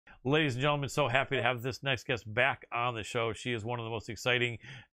Ladies and gentlemen, so happy to have this next guest back on the show. She is one of the most exciting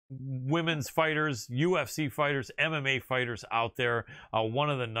women's fighters, UFC fighters, MMA fighters out there.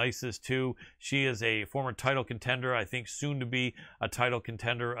 One of the nicest too. She is a former title contender, I think soon to be a title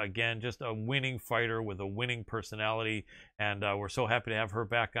contender again. Just a winning fighter with a winning personality, and we're so happy to have her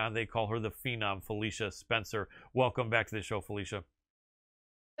back on. They call her the Phenom, Felicia Spencer. Welcome back to the show, Felicia.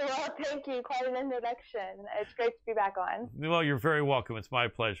 Well, thank you. Quite an introduction. It's great to be back on. Well, you're very welcome. It's my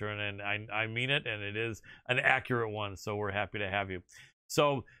pleasure, and I mean it, and it is an accurate one, so we're happy to have you.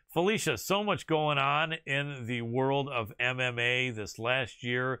 So, Felicia, so much going on in the world of MMA. This last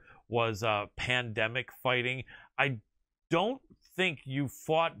year was pandemic fighting. I don't think you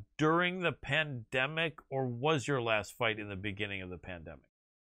fought during the pandemic, or was your last fight in the beginning of the pandemic?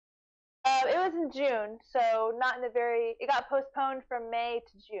 It was in June, so not in the very. It got postponed from May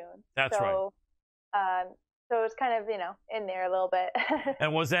to June. That's right. So it was kind of, in there a little bit.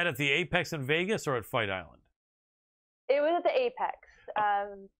 And was that at the Apex in Vegas or at Fight Island? It was at the Apex.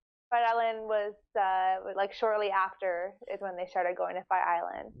 Fight Island was like shortly after is when they started going to Fight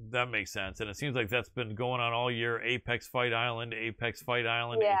Island. That makes sense, and it seems like that's been going on all year. Apex Fight Island, Apex Fight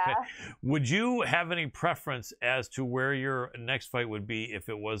Island. Yeah. Apex. Would you have any preference as to where your next fight would be if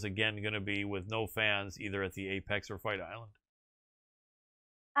it was again going to be with no fans, either at the Apex or Fight Island?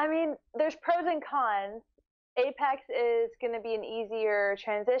 I mean, there's pros and cons. Apex is going to be an easier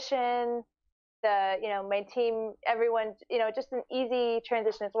transition. My team, everyone, just an easy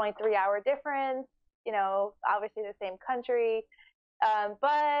transition. It's only 3-hour difference, obviously the same country.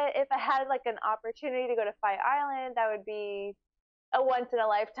 But if I had like an opportunity to go to Fight Island, that would be a once in a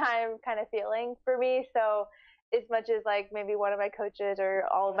lifetime kind of feeling for me. So as much as like maybe one of my coaches or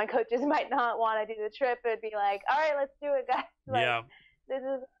all of my coaches might not want to do the trip, it'd be like, all right, let's do it, guys. Like, yeah. This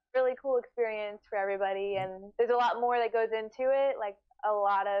is a really cool experience for everybody. And there's a lot more that goes into it, like a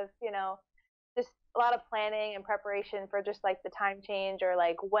lot of, just a lot of planning and preparation for just like the time change or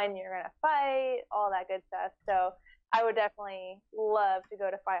like when you're going to fight, all that good stuff. So I would definitely love to go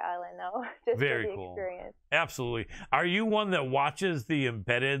to Fight Island though, just Very for the cool. experience. Absolutely. Are you one that watches the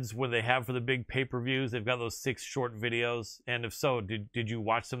embeddeds when they have for the big pay-per-views? They've got those 6 short videos. And if so, did you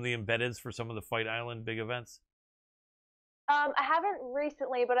watch some of the embeddeds for some of the Fight Island big events? I haven't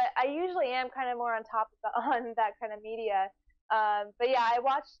recently, but I usually am kind of more on top of on that kind of media. But yeah, I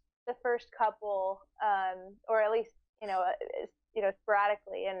watched the first couple, or at least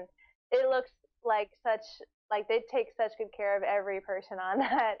sporadically, and it looks like they take such good care of every person on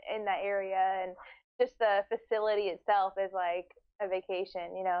that in that area, and just the facility itself is like a vacation,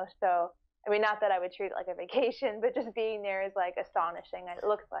 So I mean, not that I would treat it like a vacation, but just being there is like astonishing. It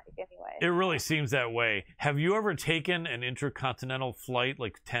looks like anyway. It really seems that way. Have you ever taken an intercontinental flight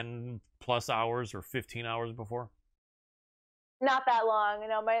like 10 plus hours or 15 hours before? Not that long.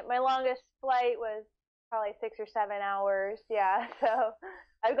 My longest flight was probably 6 or 7 hours. Yeah. So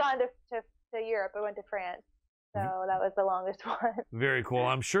I've gone to Europe. I went to France. So that was the longest one. Very cool.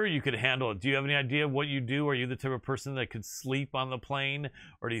 I'm sure you could handle it. Do you have any idea what you do? Are you the type of person that could sleep on the plane?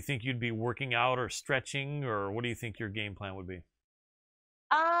 Or do you think you'd be working out or stretching? Or what do you think your game plan would be?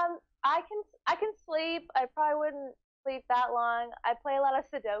 I can sleep. I probably wouldn't sleep that long. I play a lot of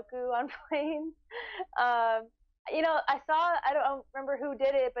Sudoku on planes. I don't remember who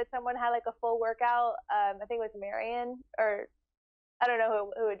did it, but someone had like a full workout. I think it was Marion, or I don't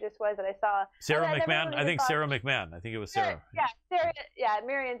know who it just was that I saw. Sarah McMahon. I think Sarah McMahon. I think it was Sarah. Yeah, Sarah. Yeah,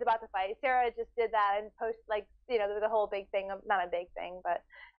 Marion's about to fight. Sarah just did that and posted there was a whole big thing. Not a big thing, but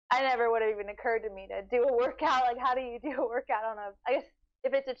I never would have even occurred to me to do a workout. Like, how do you do a workout on a? I guess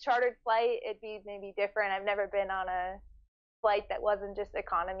if it's a chartered flight, it'd be maybe different. I've never been on a flight that wasn't just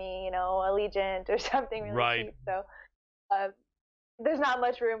economy, Allegiant or something really cheap. So there's not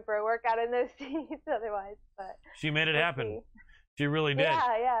much room for a workout in those seats otherwise. But she made it happen. She really did.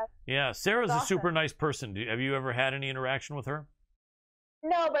 Yeah. Sarah's awesome. A super nice person. Have you ever had any interaction with her?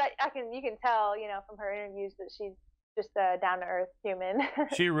 No, but you can tell, from her interviews that she's just a down to earth human.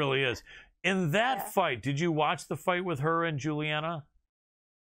 She really is. In that fight, did you watch the fight with her and Juliana?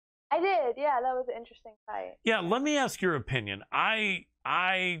 I did. Yeah, that was an interesting fight. Yeah, let me ask your opinion. I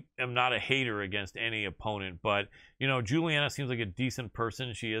am not a hater against any opponent, but Juliana seems like a decent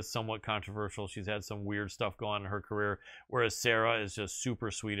person. She is somewhat controversial. She's had some weird stuff go on in her career, whereas Sarah is just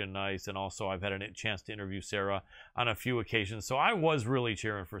super sweet and nice. And also, I've had a chance to interview Sarah on a few occasions, so I was really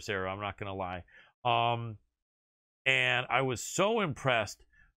cheering for Sarah. I'm not gonna lie. And I was so impressed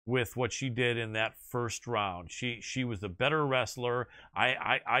with what she did in that first round. She was the better wrestler.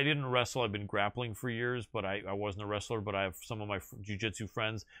 I didn't wrestle. I've been grappling for years, but I wasn't a wrestler. But I have some of my jiu-jitsu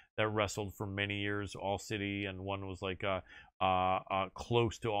friends that wrestled for many years, All City, and one was like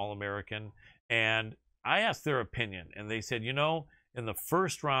close to All American. And I asked their opinion, and they said, you know, in the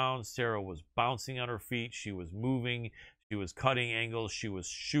first round, Sarah was bouncing on her feet. She was moving. She was cutting angles. She was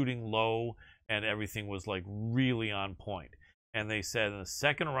shooting low, and everything was like really on point. And they said in the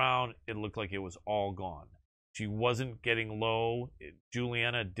second round, it looked like it was all gone. She wasn't getting low.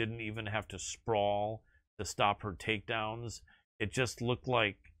 Juliana didn't even have to sprawl to stop her takedowns. It just looked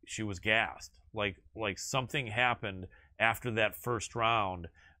like she was gassed. Like something happened after that first round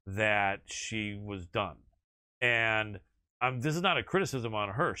that she was done. And this is not a criticism on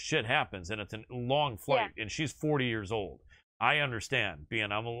her. Shit happens, and it's a long flight, and she's 40 years old. I understand,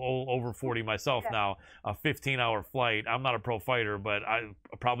 being I'm over 40 myself now, a 15-hour flight. I'm not a pro fighter, but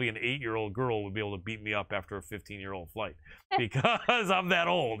probably an 8-year-old girl would be able to beat me up after a 15-year-old flight because I'm that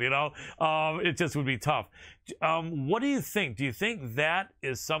old, you know? It just would be tough. What do you think? Do you think that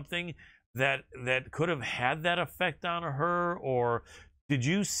is something that could have had that effect on her, or did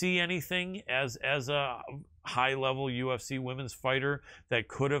you see anything as a high-level UFC women's fighter that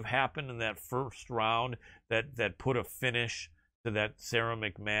could have happened in that first round that put a finish to that Sarah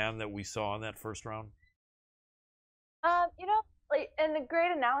McMahon that we saw in that first round? You know, like, and the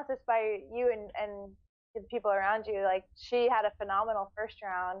great analysis by you and the people around you, like, she had a phenomenal first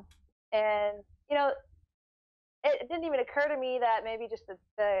round, and you know, it didn't even occur to me that maybe just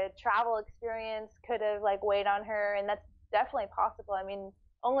the travel experience could have like weighed on her, and that's definitely possible. I mean,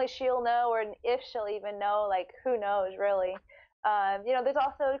 only she'll know, or if she'll even know, like, who knows really. You know, there's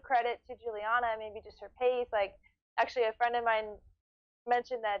also credit to Juliana, maybe just her pace. Like, actually, a friend of mine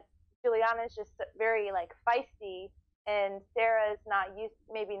mentioned that Juliana is just very like feisty, and Sarah's not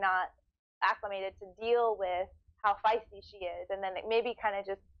maybe not acclimated to deal with how feisty she is, and then it maybe kind of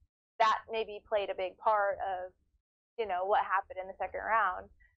just that maybe played a big part of, you know, what happened in the second round.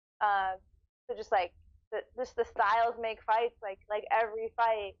 So just like just the styles make fights. Like every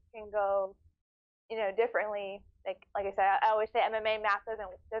fight can go, you know, differently. Like I said, I always say MMA math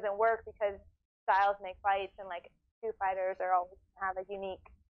doesn't work because styles make fights, and like two fighters are always have a unique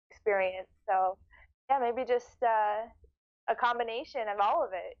experience. So yeah, maybe just a combination of all of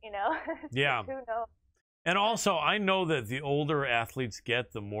it, you know. Yeah. Who knows? And also, I know that the older athletes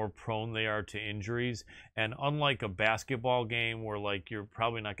get, the more prone they are to injuries. And unlike a basketball game where like you're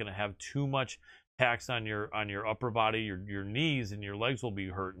probably not going to have too much tax on your upper body, your knees and your legs will be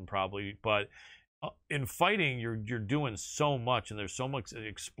hurting probably, but in fighting you're doing so much and there's so much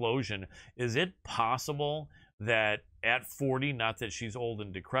explosion. Is it possible that at 40, not that she's old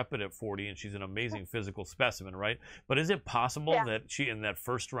and decrepit at 40, and she's an amazing physical specimen, right? But is it possible that she, in that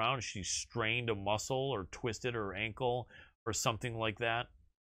first round, she strained a muscle or twisted her ankle or something like that?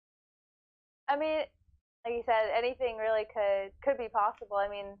 I mean, like you said, anything really could be possible. I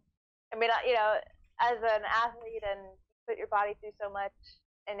mean, you know, as an athlete and put your body through so much,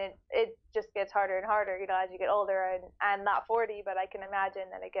 and it just gets harder and harder, you know, as you get older. And I'm not 40, but I can imagine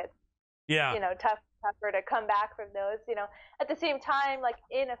that it gets, you know, tougher to come back from those. You know, at the same time, like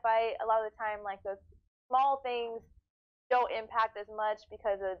in a fight, a lot of the time, like those small things don't impact as much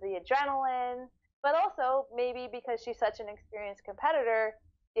because of the adrenaline, but also maybe because she's such an experienced competitor,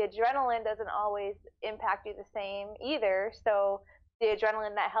 the adrenaline doesn't always impact you the same either. So the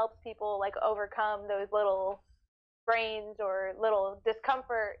adrenaline that helps people like overcome those little sprains or little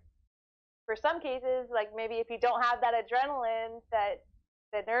discomfort, for some cases, like maybe if you don't have that adrenaline, that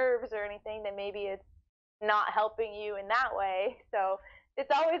the nerves or anything, then maybe it's not helping you in that way. So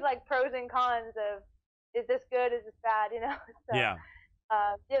it's always like pros and cons of, is this good, is this bad, you know? So, yeah,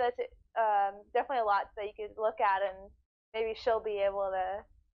 that's definitely a lot that you could look at, and maybe she'll be able to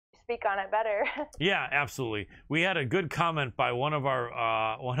speak on it better. Yeah, absolutely. We had a good comment by one of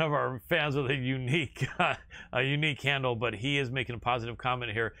our fans with a unique handle, but he is making a positive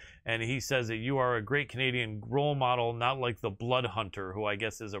comment here, and he says that you are a great Canadian role model, not like the Blood Hunter, who I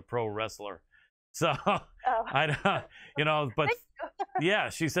guess is a pro wrestler. So I, you know, but yeah,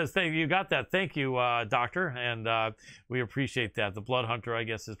 she says, "Thank you, got that. Thank you, doctor," and we appreciate that. The Blood Hunter, I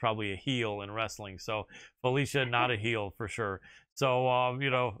guess, is probably a heel in wrestling. So Felicia, not a heel for sure. So you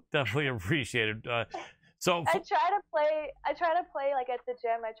know, definitely appreciated. So I try to play like at the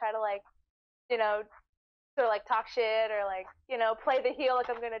gym. I try to like, you know, sort of like talk shit or like, you know, play the heel like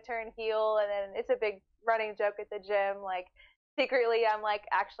I'm gonna turn heel, and then it's a big running joke at the gym. Like secretly, I'm like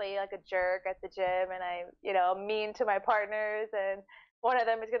actually like a jerk at the gym, and I, you know, mean to my partners, and one of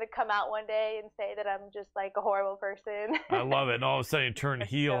them is going to come out one day and say that I'm just like a horrible person. I love it. And all of a sudden you turn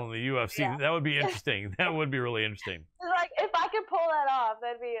heel in the UFC. Yeah. That would be interesting. That would be really interesting. Like, if I could pull that off,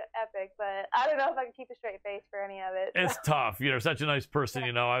 that'd be epic. But I don't know if I can keep a straight face for any of it. It's tough. You're such a nice person,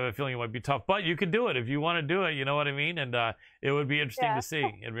 you know. I have a feeling it might be tough, but you can do it if you want to do it. You know what I mean? And it would be interesting to see.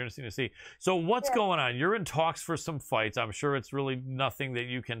 It'd be interesting to see. So what's going on? You're in talks for some fights. I'm sure it's really nothing that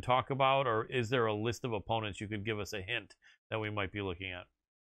you can talk about, or is there a list of opponents you could give us a hint that we might be looking at?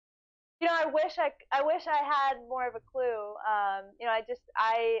 You know, I wish I had more of a clue. You know,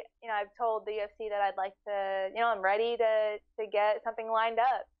 I've told the UFC that I'd like to, you know, I'm ready to get something lined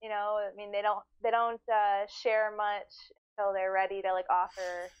up. You know, I mean, they don't share much until they're ready to like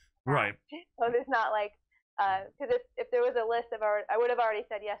offer. Right. So there's not like, because if there was a list of I would have already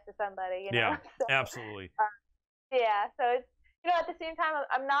said yes to somebody. You know? Yeah, so, absolutely. Yeah, so it's, you know, at the same time,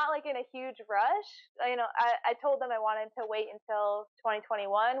 I'm not like in a huge rush. You know, I told them I wanted to wait until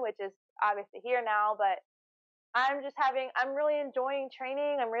 2021, which is obviously here now, but I'm really enjoying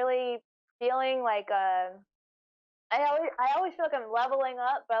training. I'm really feeling like, I always feel like I'm leveling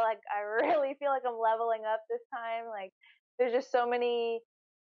up, but like, I really feel like I'm leveling up this time. Like, there's just so many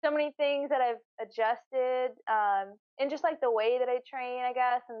things that I've adjusted, and just like the way that I train, I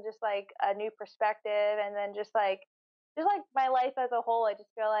guess, and just like a new perspective, and then just like my life as a whole, I just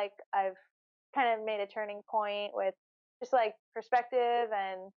feel like I've kind of made a turning point with just like perspective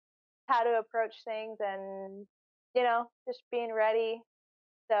and how to approach things, and, you know, just being ready.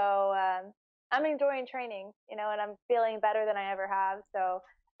 So I'm enjoying training, you know, and I'm feeling better than I ever have. So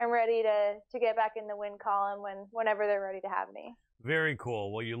I'm ready to get back in the win column whenever they're ready to have me. Very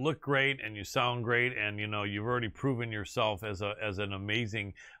cool. Well, you look great and you sound great, and you know you've already proven yourself as an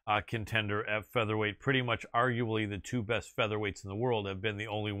amazing contender at featherweight. Pretty much, arguably, the two best featherweights in the world have been the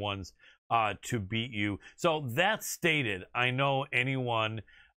only ones to beat you. So that stated, I know anyone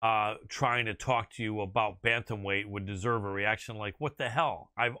trying to talk to you about bantamweight would deserve a reaction like, what the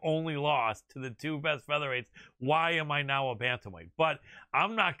hell? I've only lost to the two best featherweights. Why am I now a bantamweight? But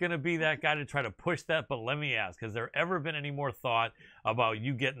I'm not going to be that guy to try to push that. But let me ask, has there ever been any more thought about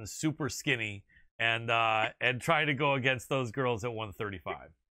you getting super skinny and trying to go against those girls at 135?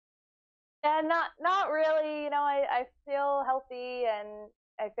 Yeah, not really. You know, I feel healthy, and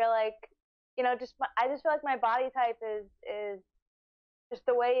I feel like, you know, I just feel like my body type is just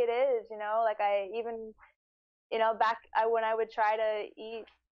the way it is, you know. Like, I even, you know, when I would try to eat,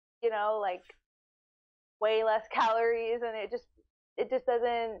 you know, like way less calories, and it just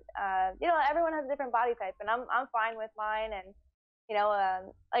doesn't, you know, everyone has a different body type, and I'm fine with mine. And, you know,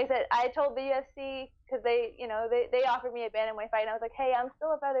 like I said, I told the UFC, because they, you know, they offered me a bantamweight fight, and I was like, hey, I'm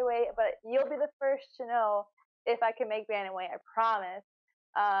still a featherweight, but you'll be the first to know if I can make bantamweight, I promise.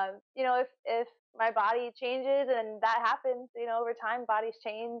 You know, if my body changes, and that happens, you know, over time, bodies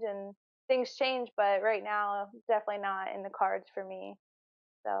change and things change, but right now, definitely not in the cards for me.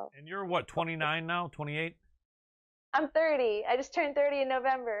 So. And you're what, 29 now, 28? I'm 30. I just turned 30 in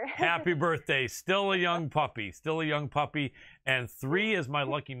November. Happy birthday. Still a young puppy. Still a young puppy. And 3 is my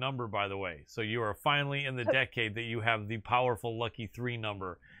lucky number, by the way. So you are finally in the decade that you have the powerful lucky 3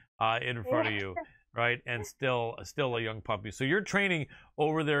 number in front of you. Right, and still a young puppy. So you're training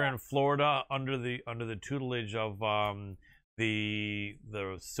over there in Florida under the tutelage of the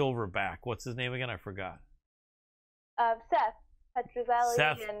silverback. What's his name again? I forgot. Seth Petruzzelli.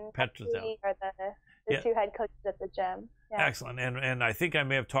 Seth and Petruzzelli are the two head coaches at the gym. Yeah. Excellent. And I think I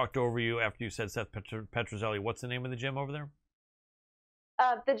may have talked over you after you said Seth Petruzzelli. What's the name of the gym over there?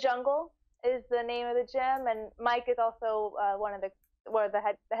 The Jungle is the name of the gym, and Mike is also the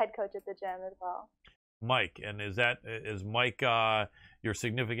head coach at the gym as well. Mike, and is Mike your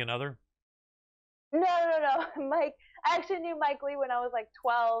significant other? No. Mike, I actually knew Mike Lee when I was like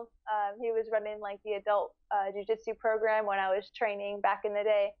 12. He was running like the adult jiu-jitsu program when I was training back in the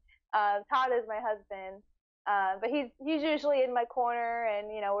day. Todd is my husband, but he's usually in my corner,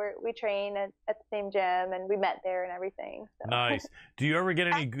 and you know we train at the same gym, and we met there and everything. So. Nice. Do you ever get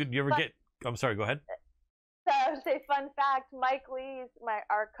any good? Do you ever get? I'm sorry. Go ahead. So I would say, fun fact, Mike Lee's,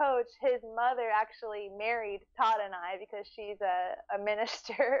 our coach, his mother actually married Todd and I because she's a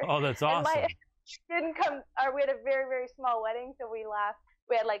minister. Oh, that's awesome. Didn't come, or we had a very, very small wedding, so we laughed.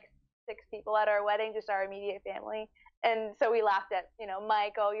 We had like 6 people at our wedding, just our immediate family. And so we laughed at, you know,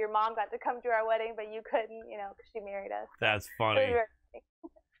 Mike, oh, your mom got to come to our wedding, but you couldn't, you know, because she married us. That's funny.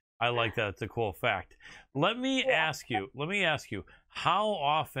 I like that. It's a cool fact. Let me ask you, how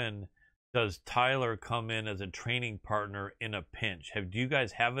often does Tyler come in as a training partner in a pinch? Do you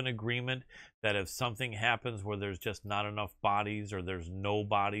guys have an agreement that if something happens where there's just not enough bodies or there's no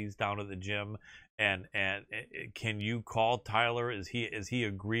bodies down at the gym, and can you call Tyler? Is he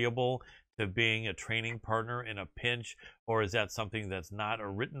agreeable to being a training partner in a pinch, or is that something that's not a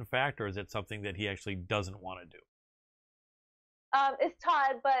written fact, or is it something that he actually doesn't want to do? It's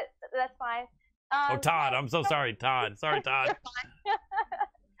Todd, but that's fine. Oh, Todd, I'm so sorry, Todd. Sorry, Todd.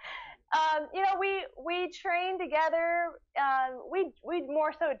 We train together. We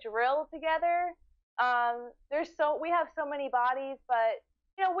more so drill together. We have so many bodies, but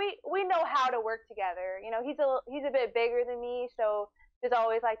we know how to work together. He's a bit bigger than me, so there's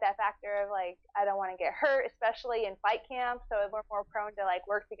always like that factor of like I don't want to get hurt, especially in fight camp. So we're more prone to like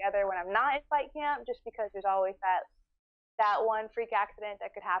work together when I'm not in fight camp, just because there's always that one freak accident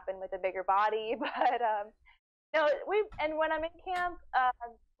that could happen with a bigger body. But and when I'm in camp,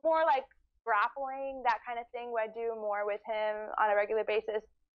 more like grappling, that kind of thing, what I do more with him on a regular basis.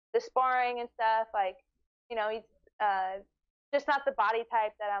 The sparring and stuff, like, he's just not the body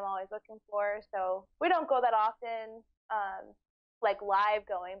type that I'm always looking for. So we don't go that often, like live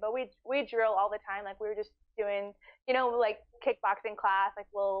going, but we drill all the time. Like we were just doing, like kickboxing class, like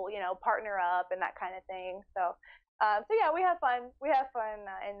we'll, partner up and that kind of thing. So yeah, we have fun. We have fun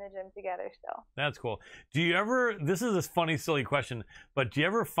in the gym together still. That's cool. Do you ever, this is a funny, silly question, but do you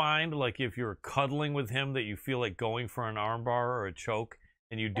ever find like if you're cuddling with him that you feel like going for an armbar or a choke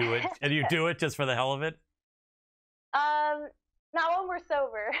and you do it and you do it just for the hell of it? Not when we're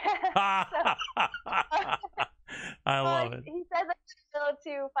sober. I love it. He says I'm a little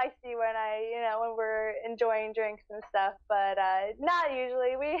too feisty when when we're enjoying drinks and stuff, but not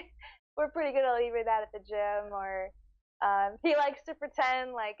usually. We're pretty good at leaving that at the gym, or he likes to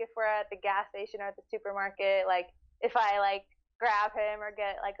pretend like if we're at the gas station or at the supermarket, like if I like grab him or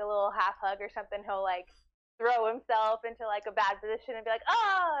get like a little half hug or something, he'll like throw himself into like a bad position and be like,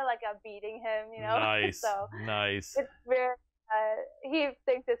 oh, like I'm beating him, Nice. So nice. it's very, he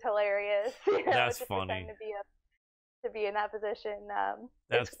thinks it's hilarious. That's funny. To be in that position.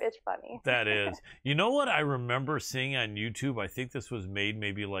 It's funny. That is. You know what I remember seeing on YouTube? I think this was made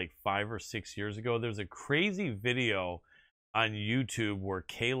maybe like 5 or 6 years ago. There's a crazy video on YouTube where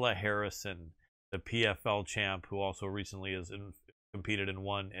Kayla Harrison, the PFL champ, who also recently competed and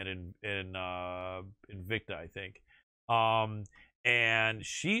won and in Invicta, I think. And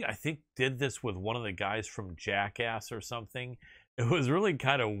she, I think, did this with one of the guys from Jackass or something. It was really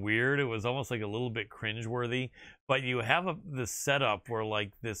kind of weird. It was almost like a little bit cringeworthy. But you have this setup where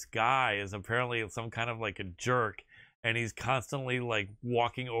like this guy is apparently some kind of like a jerk, and he's constantly like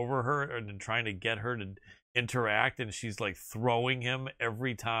walking over her and trying to get her to interact, and she's like throwing him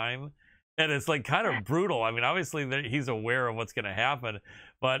every time. And it's like kind of brutal. I mean, obviously he's aware of what's going to happen,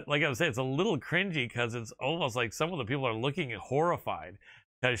 but like I was saying, it's a little cringy because it's almost like some of the people are looking horrified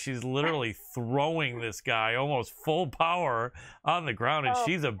because she's literally throwing this guy almost full power on the ground, and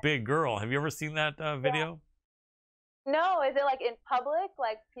she's a big girl. Have you ever seen that video? No, is it like in public?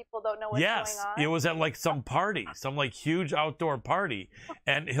 Like people don't know what's going on? Yes, it was at like some party, some like huge outdoor party,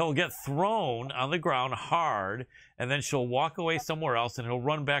 and he'll get thrown on the ground hard, and then she'll walk away somewhere else, and he'll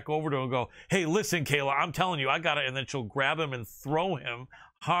run back over to her and go, "Hey, listen, Kayla, I'm telling you, I got it," and then she'll grab him and throw him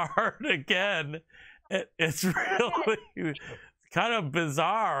hard again. It's really kind of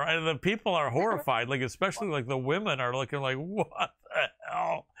bizarre, and the people are horrified, like especially like the women are looking like, "What the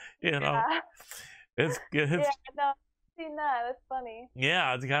hell?" It's no. Seen that. That's funny.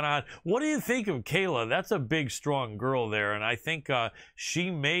 Yeah, it's kind of odd. What do you think of Kayla? That's a big, strong girl there, and I think she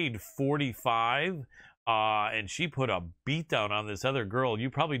made 45, and she put a beat down on this other girl.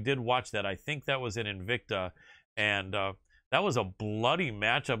 You probably did watch that. I think that was in Invicta, and that was a bloody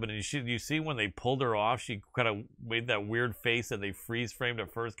matchup. And you see when they pulled her off, she kind of made that weird face that they freeze framed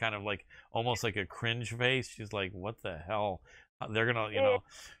at first, kind of like almost like a cringe face. She's like, "What the hell?" They're gonna,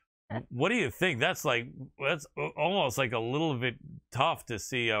 What do you think? That's almost like a little bit tough to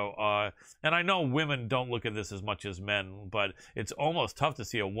see. And I know women don't look at this as much as men, but it's almost tough to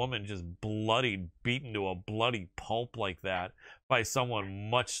see a woman just beaten to a bloody pulp like that by someone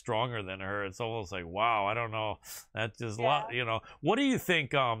much stronger than her. It's almost like, wow, I don't know. That's just a lot, What do you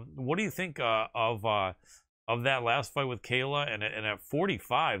think? What do you think of that last fight with Kayla? And at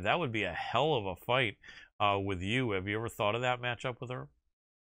 45, that would be a hell of a fight with you. Have you ever thought of that matchup with her?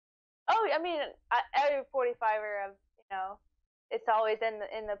 Oh, I mean, every 45er, it's always in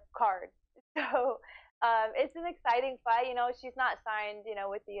the card. So it's an exciting fight. She's not signed,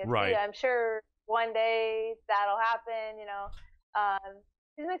 with the UFC. Right. I'm sure one day that'll happen.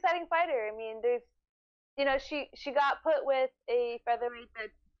 She's an exciting fighter. I mean, there's, she got put with a featherweight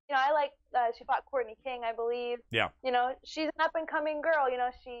that, I like she fought Courtney King, I believe. Yeah. She's an up and coming girl.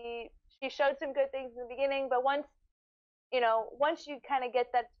 She showed some good things in the beginning, but once you kind of get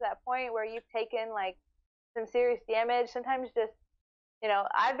that to that point where you've taken like some serious damage, sometimes just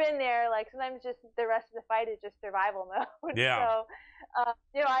I've been there. Like sometimes just the rest of the fight is just survival mode. Yeah.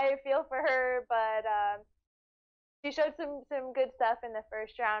 So I feel for her, but she showed some good stuff in the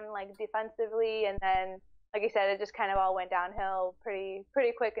first round, like defensively, and then like I said, it just kind of all went downhill pretty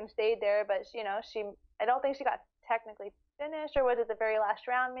quick and stayed there. But she I don't think she got technically finished, or was it the very last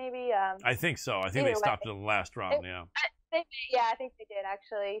round maybe? I think so. I think they stopped in the last round. Yeah. I think they did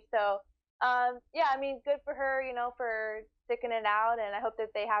actually. So yeah, I mean, good for her, for sticking it out, and I hope that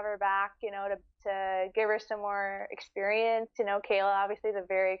they have her back, to give her some more experience. Kayla obviously is a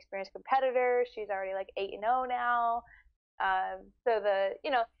very experienced competitor. She's already like 8-0 now. So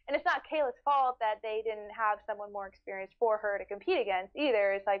and it's not Kayla's fault that they didn't have someone more experienced for her to compete against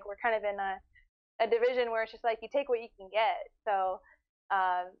either. It's like we're kind of in a division where it's just like you take what you can get. So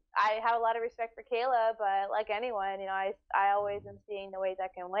I have a lot of respect for Kayla, but like anyone, I always am seeing the ways I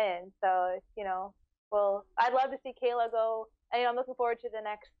can win. So well, I'd love to see Kayla go. And, I'm looking forward to the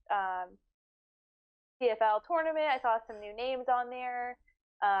next PFL tournament. I saw some new names on there.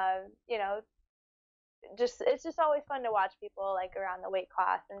 It's just always fun to watch people like around the weight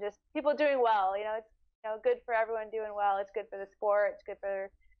class and just people doing well. It's good for everyone doing well. It's good for the sport. It's good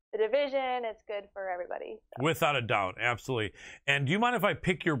for the division. It's good for everybody. So. Without a doubt, absolutely. And do you mind if I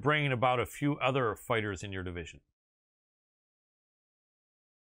pick your brain about a few other fighters in your division?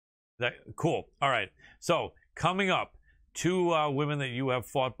 Cool. All right. So coming up, two women that you have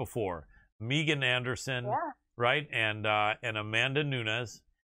fought before, Megan Anderson, right, and Amanda Nunes,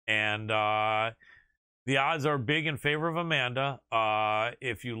 and the odds are big in favor of Amanda.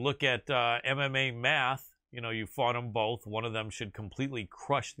 If you look at MMA math, you fought them both. One of them should completely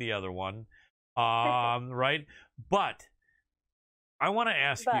crush the other one, right? But I want to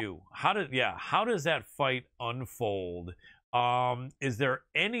ask you, how does that fight unfold? Is there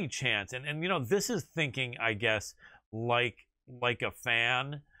any chance? And this is thinking, I guess, like a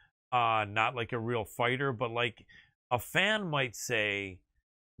fan, not like a real fighter, but like a fan might say,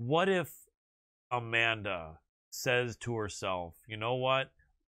 what if Amanda says to herself, you know what?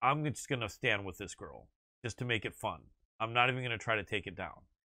 I'm just going to stand with this girl just to make it fun. I'm not even going to try to take it down.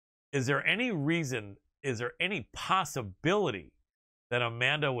 Is there any reason, is there any possibility that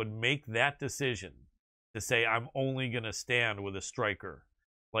Amanda would make that decision to say, I'm only going to stand with a striker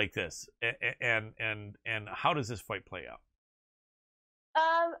like this? And how does this fight play out?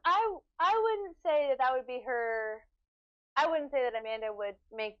 I wouldn't say that would be her. I wouldn't say that Amanda would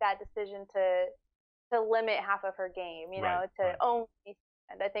make that decision to limit half of her game, only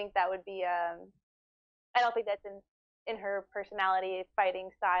stand. I think that would be I don't think that's in her personality, fighting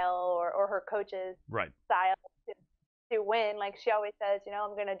style, or her coach's style to win. Like she always says,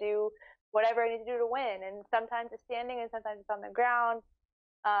 I'm going to do whatever I need to do to win. And sometimes it's standing and sometimes it's on the ground.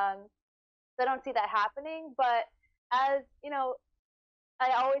 So I don't see that happening. But as,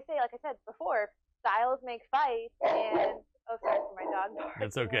 I always say, like I said before, styles make fights. And, oh, sorry for my dog.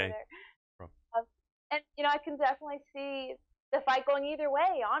 That's okay. And, I can definitely see the fight going either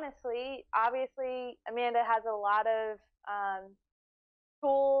way, honestly. Obviously, Amanda has a lot of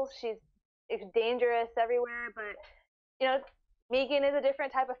tools. She's dangerous everywhere. But, Megan is a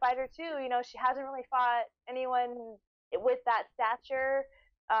different type of fighter, too. She hasn't really fought anyone with that stature.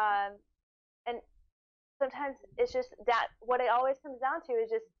 And sometimes it's just that what it always comes down to is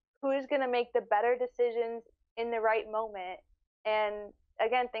just who's going to make the better decisions in the right moment. And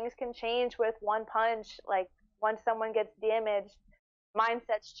again, things can change with one punch. Like once someone gets damaged,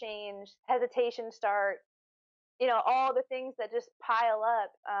 mindsets change, hesitation start, all the things that just pile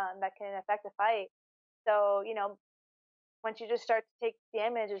up that can affect a fight. So, once you just start to take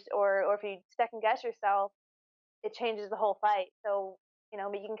damage or if you second guess yourself, it changes the whole fight. So,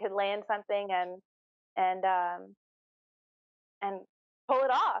 Megan could land something and pull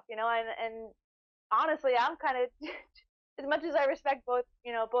it off, and honestly, I'm kind of as much as I respect both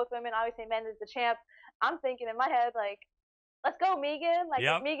women, obviously Amanda's the champ, I'm thinking in my head, like, let's go, Megan. Like,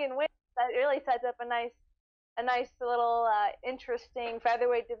 if Megan wins, that really sets up a nice little interesting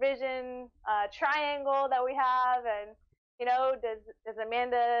featherweight division triangle that we have. And, does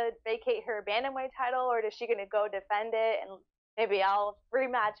Amanda vacate her bantamweight title, or is she going to go defend it? And maybe I'll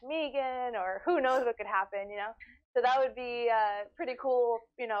rematch Megan, or who knows what could happen, So that would be a pretty cool,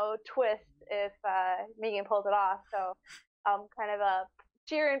 twist if Megan pulls it off. So I'm kind of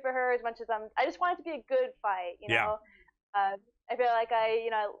cheering for her as much as I just want it to be a good fight, I feel like I,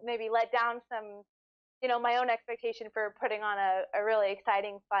 maybe let down some my own expectation for putting on a really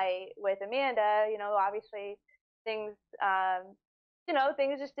exciting fight with Amanda. Obviously things,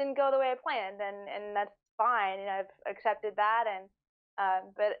 things just didn't go the way I planned, and that's fine. I've accepted that, and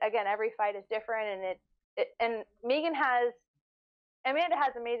but again, every fight is different, and and Amanda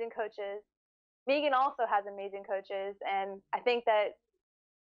has amazing coaches. Megan also has amazing coaches, and I think that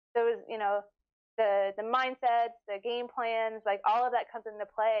those, the mindsets, the game plans, like all of that comes into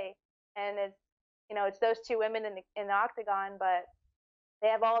play, and it's those two women in the octagon, but they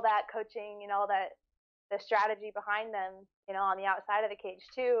have all that coaching, all that the strategy behind them, on the outside of the cage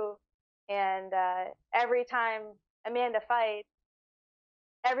too. And every time Amanda fights,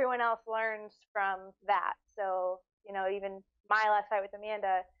 everyone else learns from that. So, even my last fight with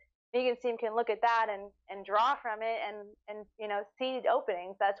Amanda, Megan's team can look at that and draw from it and see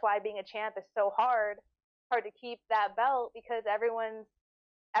openings. That's why being a champ is so hard to keep that belt, because everyone's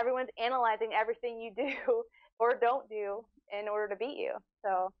analyzing everything you do or don't do in order to beat you.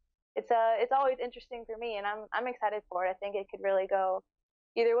 So it's always interesting for me, and I'm excited for it. I think it could really go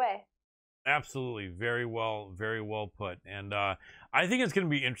either way. Absolutely, very well put. And I think it's going to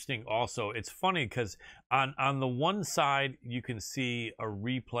be interesting. Also, it's funny because on the one side you can see a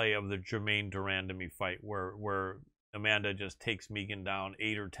replay of the Jermaine Durandamy fight where Amanda just takes Megan down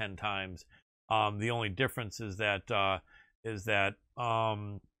 8 or 10 times. The only difference is that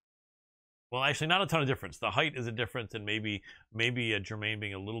well, actually, not a ton of difference. The height is a difference, and maybe Jermaine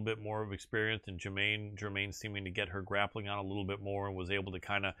being a little bit more of experience, and Jermaine seeming to get her grappling on a little bit more, and was able to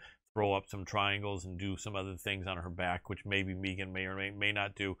kind of throw up some triangles and do some other things on her back, which maybe Megan may or may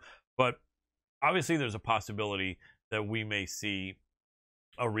not do. But obviously, there's a possibility that we may see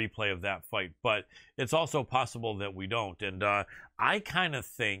a replay of that fight, but it's also possible that we don't. And I kind of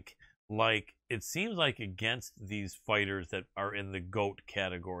think, like, it seems like against these fighters that are in the GOAT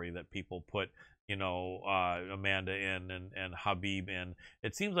category that people put, Amanda in and Habib in,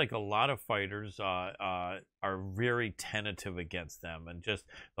 it seems like a lot of fighters are very tentative against them, and just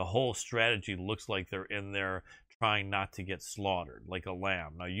the whole strategy looks like they're in there trying not to get slaughtered like a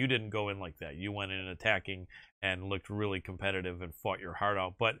lamb. Now, you didn't go in like that. You went in attacking and looked really competitive and fought your heart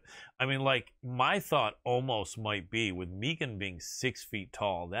out. But I mean, like, my thought almost might be, with Megan being 6 feet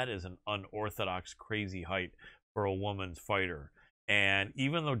tall, that is an unorthodox, crazy height for a woman's fighter. And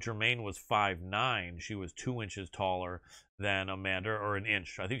even though Jermaine was 5'9", she was 2 inches taller than Amanda, or an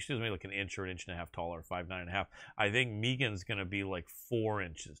inch. I think she was maybe like an inch or an inch and a half taller, 5'9.5". I think Megan's going to be like 4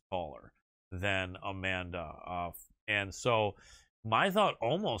 inches taller than Amanda. And so my thought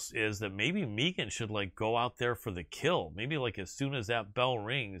almost is that maybe Megan should, like, go out there for the kill. Maybe, like, as soon as that bell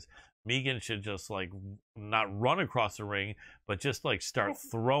rings, Megan should just, like, not run across the ring, but just, like, start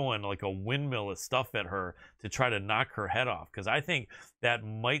throwing like a windmill of stuff at her to try to knock her head off. Because I think that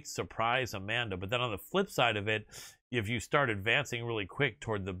might surprise Amanda. But then on the flip side of it, if you start advancing really quick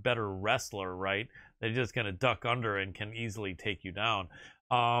toward the better wrestler, right, they're just going to duck under and can easily take you down.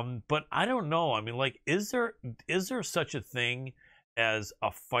 But I don't know. I mean, like, is there such a thing as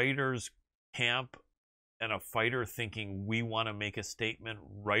a fighter's camp and a fighter thinking, we want to make a statement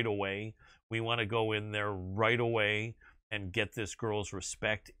right away? We want to go in there right away and get this girl's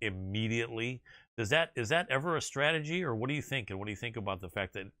respect immediately. Is that ever a strategy, or what do you think? And what do you think about the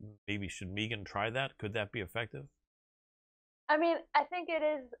fact that maybe should Megan try that? Could that be effective? I mean, I think it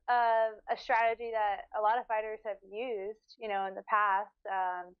is a strategy that a lot of fighters have used, in the past.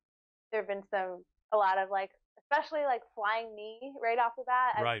 There have been a lot of, like, especially like flying knee right off the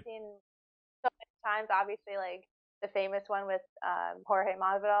bat. I've Right. seen so many times, obviously, like the famous one with Jorge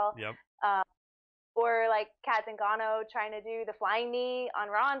Masvidal. Yep. Or like Kat Zingano trying to do the flying knee on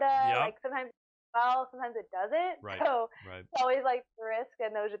Ronda. Yep. Like sometimes sometimes it doesn't. Right. So Right. it's always like the risk,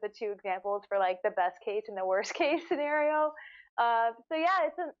 and those are the two examples for like the best case and the worst case scenario. So yeah,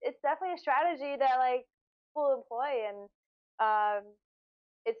 it's definitely a strategy that like people employ, and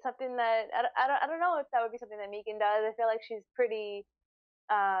it's something that I don't know if that would be something that Megan does. I feel like she's pretty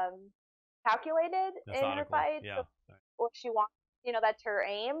calculated in her Methodical. fights. Yeah. What she wants, that's her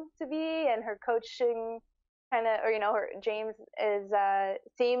aim to be, and her coaching kind of, or her James is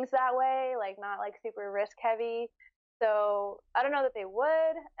seems that way, like not like super risk heavy. So I don't know that they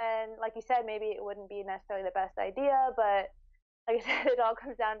would, and like you said, maybe it wouldn't be necessarily the best idea, but like I said, it all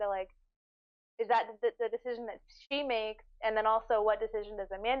comes down to, like, is that the decision that she makes, and then also what decision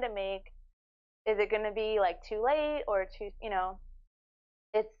does Amanda make? Is it going to be like too late or too,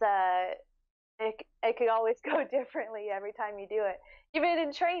 it's it could always go differently every time you do it. Even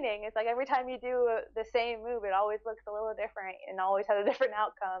in training, it's like every time you do the same move, it always looks a little different and always has a different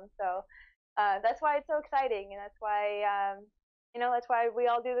outcome. So that's why it's so exciting, and that's why that's why we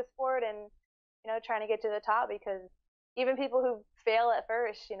all do the sport, and trying to get to the top, because even people who fail at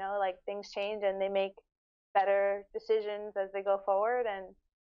first, like things change and they make better decisions as they go forward,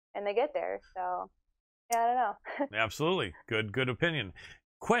 and they get there. So yeah, I don't know. Absolutely. Good opinion.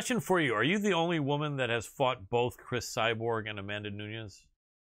 Question for you. Are you the only woman that has fought both Chris Cyborg and Amanda Nunes?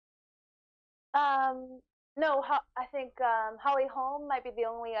 No, I think Holly Holm might be the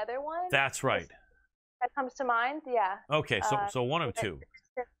only other one. That's right. That comes to mind. Yeah. Okay, so one of two.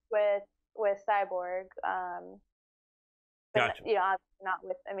 With Cyborg, but Gotcha. not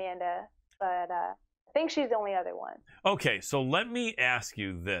with Amanda, but I think she's the only other one. Okay, so let me ask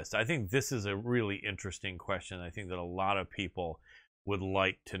you this. I think this is a really interesting question. I think that a lot of people would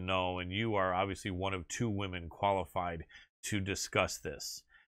like to know, and you are obviously one of two women qualified to discuss this.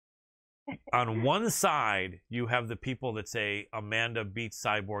 On one side, you have the people that say Amanda beats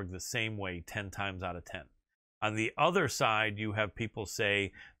Cyborg the same way 10 times out of 10. On the other side, you have people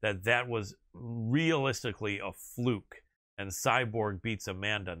say that that was realistically a fluke and Cyborg beats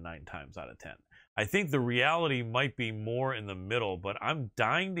Amanda 9 times out of 10. I think the reality might be more in the middle, but I'm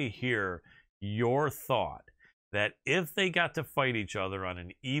dying to hear your thought that if they got to fight each other on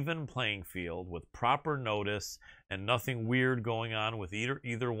an even playing field with proper notice and nothing weird going on with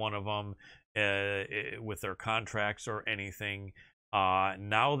either one of them with their contracts or anything,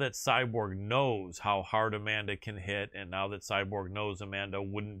 now that Cyborg knows how hard Amanda can hit, and now that Cyborg knows Amanda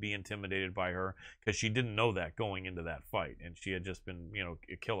wouldn't be intimidated by her, because she didn't know that going into that fight, and she had just been,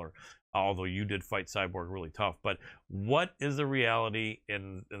 a killer. Although you did fight Cyborg really tough. But what is the reality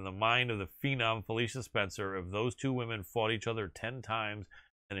in the mind of the phenom Felicia Spencer if those two women fought each other 10 times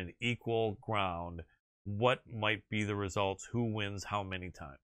in an equal ground? What might be the results? Who wins how many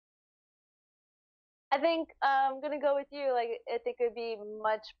times? I think I'm gonna go with you. Like, I think it would be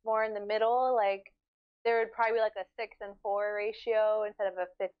much more in the middle. Like, there would probably be like a 6-4 ratio instead of a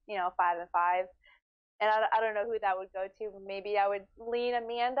 5-5. And I don't know who that would go to. Maybe I would lean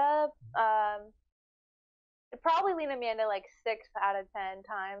Amanda. Probably lean Amanda like 6 out of 10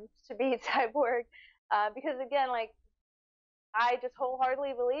 times to beat Cyborg. Because again, like, I just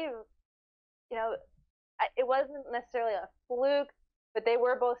wholeheartedly believe, it wasn't necessarily a fluke, but they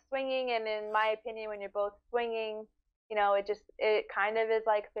were both swinging. And in my opinion, when you're both swinging, it kind of is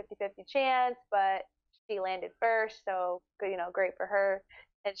like 50-50 chance, but she landed first. So, great for her.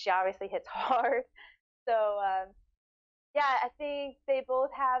 And she obviously hits hard. So, yeah, I think they both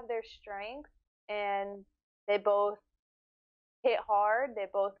have their strengths, and they both hit hard. They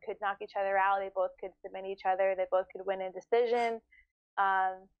both could knock each other out. They both could submit each other. They both could win a decision.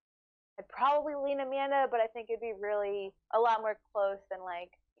 I'd probably lean Amanda, but I think it'd be really a lot more close than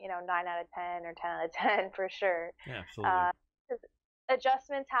 9 out of 10 or 10 out of 10 for sure. Yeah, absolutely.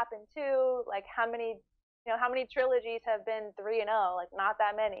 Adjustments happen too. Like, how many trilogies have been 3-0? Like, not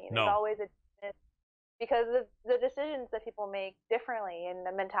that many. There's always a, because of the decisions that people make differently and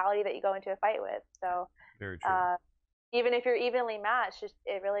the mentality that you go into a fight with. So very true. Even if you're evenly matched,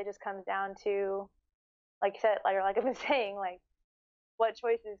 it really just comes down to, like you said, like I've been saying, like, what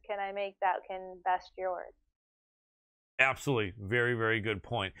choices can I make that can best yours? Absolutely. Very, very good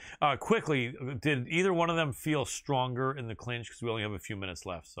point. Quickly, did either one of them feel stronger in the clinch? Because we only have a few minutes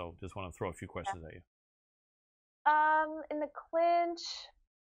left, so just want to throw a few questions at you. In the clinch,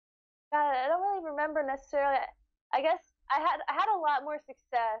 God, I don't really remember necessarily. I guess I had a lot more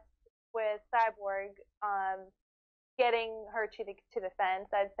success with Cyborg, getting her to the fence,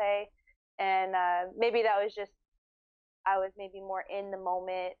 I'd say, and maybe that was just, I was maybe more in the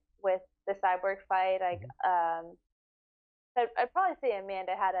moment with the Cyborg fight. Like, I'd probably say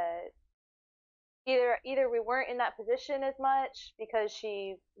Amanda had either we weren't in that position as much because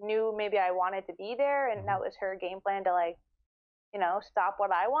she knew maybe I wanted to be there, and that was her game plan to, like, stop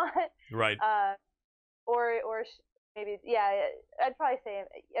what I want. Right. Or maybe, yeah, I'd probably say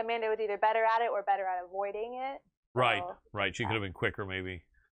Amanda was either better at it or better at avoiding it. Right, right. She could have been quicker, maybe.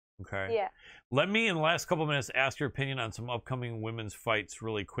 Okay. Yeah. Let me, in the last couple of minutes, ask your opinion on some upcoming women's fights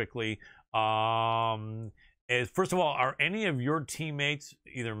really quickly. First of all, are any of your teammates,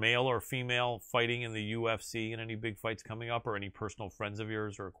 either male or female, fighting in the UFC in any big fights coming up, or any personal friends of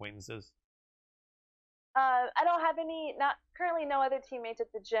yours or acquaintances? I don't have any, not currently, no other teammates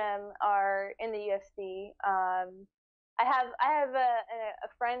at the gym are in the UFC. I have a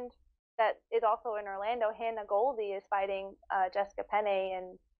friend that is also in Orlando. Hannah Goldie is fighting Jessica Penne,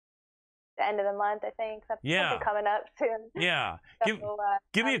 and the end of the month, I think. Something coming up soon. Yeah. So,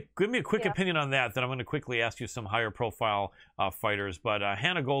 give me a quick yeah. opinion on that. Then I'm going to quickly ask you some higher profile fighters. But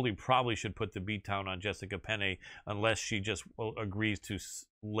Hannah Goldie probably should put the beat down on Jessica Penne unless she just agrees to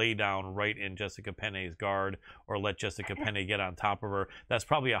lay down right in Jessica Penne's guard or let Jessica Penne get on top of her. That's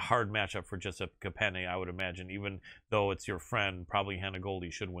probably a hard matchup for Jessica Penne, I would imagine. Even though it's your friend, probably Hannah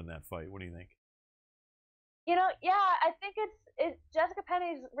Goldie should win that fight. What do you think? Yeah, I think it's Jessica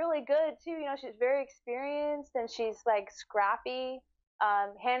Penne's really good too. She's very experienced and she's like scrappy.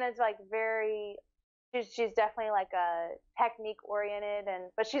 Hannah's like she's definitely like a technique oriented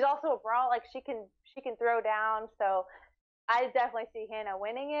but she's also a brawl. Like she can throw down. So I definitely see Hannah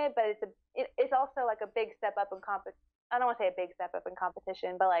winning it, but it's also like a big step up in I don't want to say a big step up in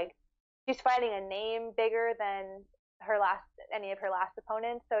competition, but like she's fighting a name bigger than any of her last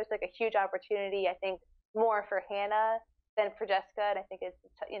opponents. So it's like a huge opportunity, I think, more for Hannah than for Jessica. And I think it's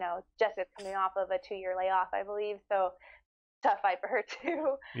Jessica's coming off of a 2-year layoff, I believe. So tough fight for her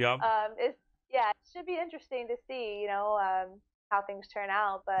too. Yep. It should be interesting to see, how things turn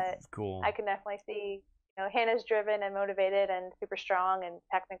out. But cool. I can definitely see, Hannah's driven and motivated and super strong and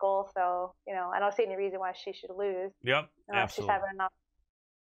technical. So, I don't see any reason why she should lose. Yep. Absolutely. She's having enough.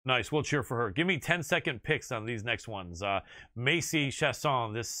 Nice. We'll cheer for her. Give me 10-second picks on these next ones. Macy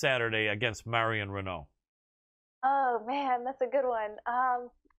Chasson this Saturday against Marion Renault. Oh man, that's a good one.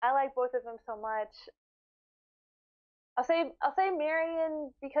 I like both of them so much. I'll say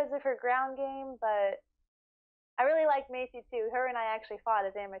Marion because of her ground game, but I really like Macy too. Her and I actually fought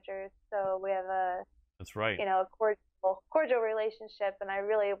as amateurs, so we have that's right. A cordial relationship, and I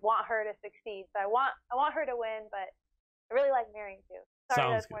really want her to succeed. So I want her to win, but I really like Marion too.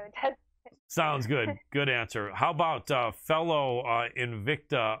 Sorry, that's more than 10. Sounds good. Good answer. How about fellow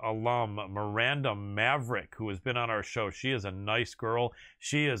Invicta alum Miranda Maverick, who has been on our show? She is a nice girl.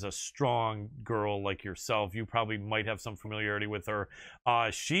 She is a strong girl like yourself. You probably might have some familiarity with her.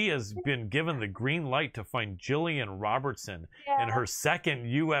 She has been given the green light to fight Jillian Robertson in her second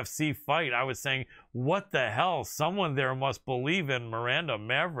UFC fight. I was saying, what the hell? Someone there must believe in Miranda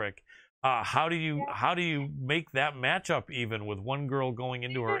Maverick. How do you make that matchup even with one girl going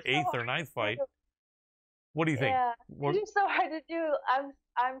into her 8th or 9th fight? What do you think? Yeah, it's just so hard to do.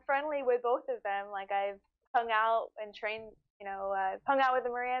 I'm friendly with both of them. Like I've hung out and trained. I've hung out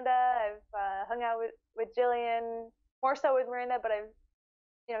with Miranda. I've hung out with Jillian, more so with Miranda. But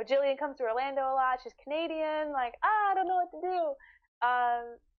Jillian comes to Orlando a lot. She's Canadian. Like I don't know what to do.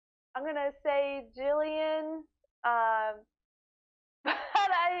 I'm gonna say Jillian. But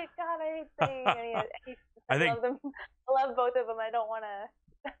I hate saying any. I love them. I love both of them. I don't want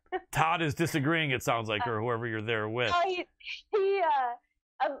to. Todd is disagreeing. It sounds like, or whoever you're there with.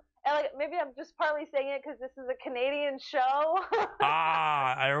 Maybe I'm just partly saying it because this is a Canadian show.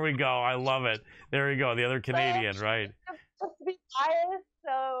 There we go. I love it. There we go. The other Canadian, right? I'm supposed to be biased,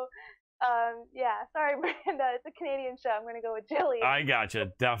 so. Sorry, Miranda. It's a Canadian show. I'm going to go with Jillian. I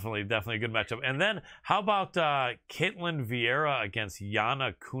gotcha. Definitely a good matchup. And then how about Caitlin Vieira against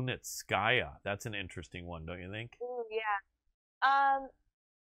Yana Kunitskaya? That's an interesting one, don't you think? Ooh, yeah.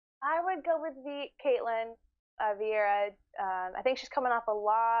 I would go with Caitlin Vieira. I think she's coming off a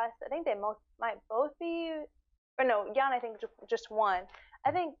loss. I think they might both be, or no, Yana I think just won.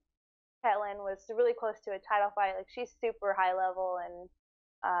 I think Caitlin was really close to a title fight. Like she's super high level and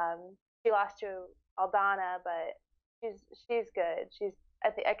she lost to Aldana, but she's good.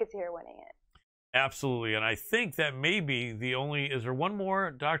 I could see her winning it. Absolutely, and I think that maybe the only is there one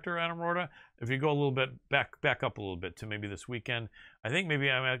more, Dr. Adam Rorta? If you go a little bit back up a little bit to maybe this weekend, I think maybe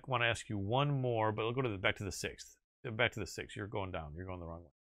I might want to ask you one more, but we'll go to back to the 6th. Back to the 6th. You're going down. You're going the wrong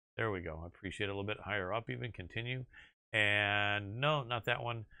way. There we go. I appreciate it a little bit higher up. Even continue, and no, not that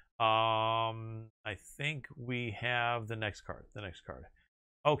one. I think we have the next card.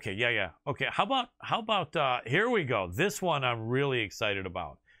 Okay, yeah. Okay, how about here we go. This one I'm really excited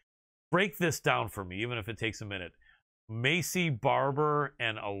about. Break this down for me, even if it takes a minute. Macy Barber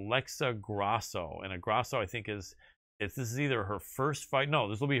and Alexa Grasso. And Grasso, I think, this is either her first fight. No,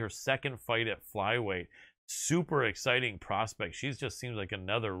 this will be her second fight at flyweight. Super exciting prospect. She just seems like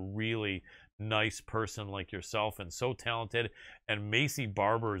another really nice person like yourself and so talented. And Macy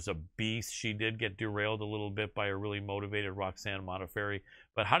Barber is a beast. She did get derailed a little bit by a really motivated Roxanne Modafferi.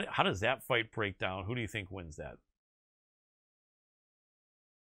 But how does that fight break down? Who do you think wins that?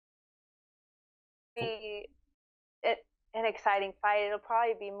 Be an exciting fight. It'll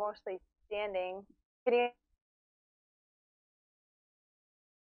probably be mostly standing.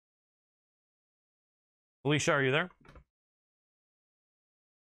 Felicia, are you there?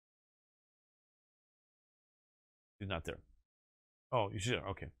 She's not there. Oh, you should.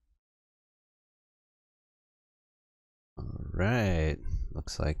 Okay. right.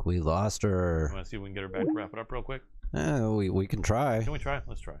 Looks like we lost her. I want to see if we can get her back to wrap it up real quick. We can try. Can we try?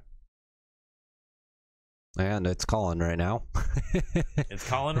 Let's try. And it's calling right now. It's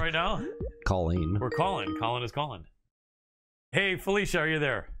calling right now? Calling. We're calling. Colin is calling. Hey, Felicia, are you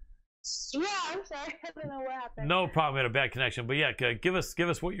there? Yeah, I'm sorry. I don't know what happened. No problem. We had a bad connection. But yeah, give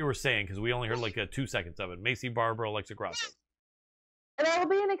us what you were saying, because we only heard like 2 seconds of it. Macy Barber, Alexa Grasso. And it'll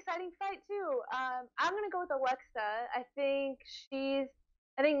be an exciting fight too. I'm gonna go with Alexa. I think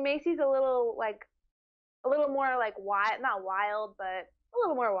Macy's a little more like wild, not wild, but a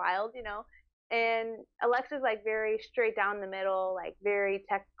little more wild, you know. And Alexa's like very straight down the middle, like very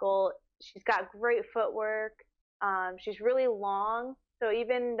technical. She's got great footwork. She's really long. So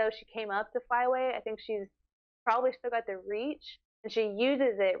even though she came up to flyweight, I think she's probably still got the reach, and she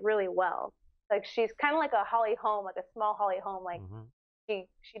uses it really well. Like she's kind of like a Holly Holm, like a small Holly Holm. Like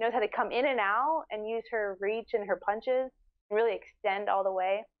she knows how to come in and out and use her reach and her punches and really extend all the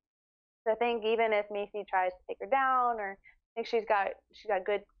way. So I think even if Macy tries to take her down, or I think she's got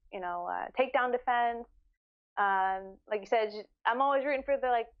good, you know, takedown defense. Like you said, I'm always rooting for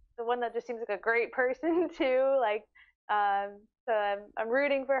the one that just seems like a great person too. Like, so I'm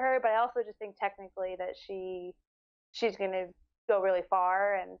rooting for her, but I also just think technically that she's gonna go really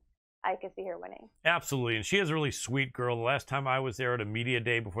far, and I can see her winning. Absolutely, and she is a really sweet girl. The last time I was there at a media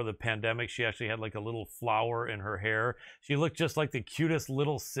day before the pandemic, she actually had like a little flower in her hair. She looked just like the cutest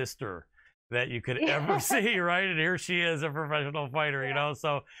little sister that you could ever see, right? And here she is, a professional fighter, you know?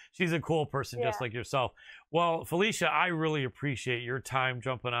 So she's a cool person, just like yourself. Well, Felicia, I really appreciate your time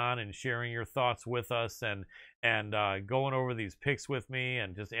jumping on and sharing your thoughts with us, and going over these picks with me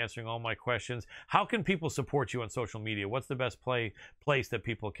and just answering all my questions. How can people support you on social media? What's the best place that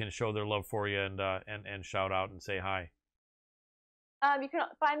people can show their love for you and shout out and say hi? You can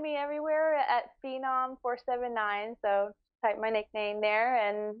find me everywhere at Phenom479. So type my nickname there,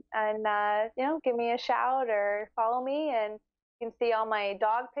 and you know, give me a shout or follow me, and you can see all my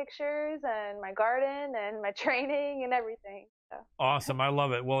dog pictures and my garden and my training and everything. So. Awesome. I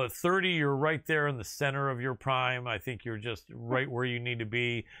love it. Well, at 30, you're right there in the center of your prime. I think you're just right where you need to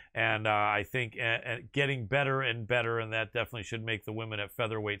be. And I think getting better and better, and that definitely should make the women at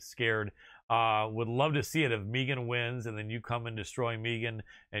featherweight scared. Would love to see it if Megan wins and then you come and destroy Megan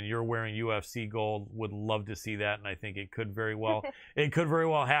and you're wearing UFC gold. Would love to see that, and I think it could very well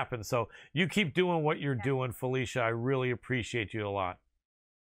happen. So you keep doing what you're doing, Felicia. I really appreciate you a lot.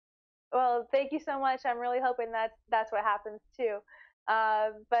 Well, thank you so much. I'm really hoping that's what happens too.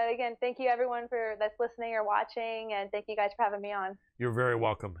 But again, thank you everyone that's listening or watching, and thank you guys for having me on. You're very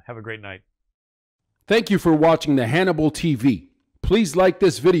welcome. Have a great night. Thank you for watching the Hannibal TV. Please like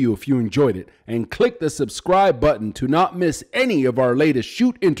this video if you enjoyed it, and click the subscribe button to not miss any of our latest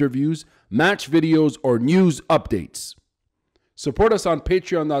shoot interviews, match videos, or news updates. Support us on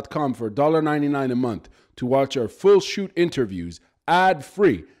patreon.com for $1.99 a month to watch our full shoot interviews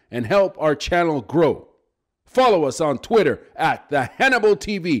ad-free and help our channel grow. Follow us on Twitter at the Hannibal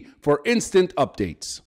TV for instant updates.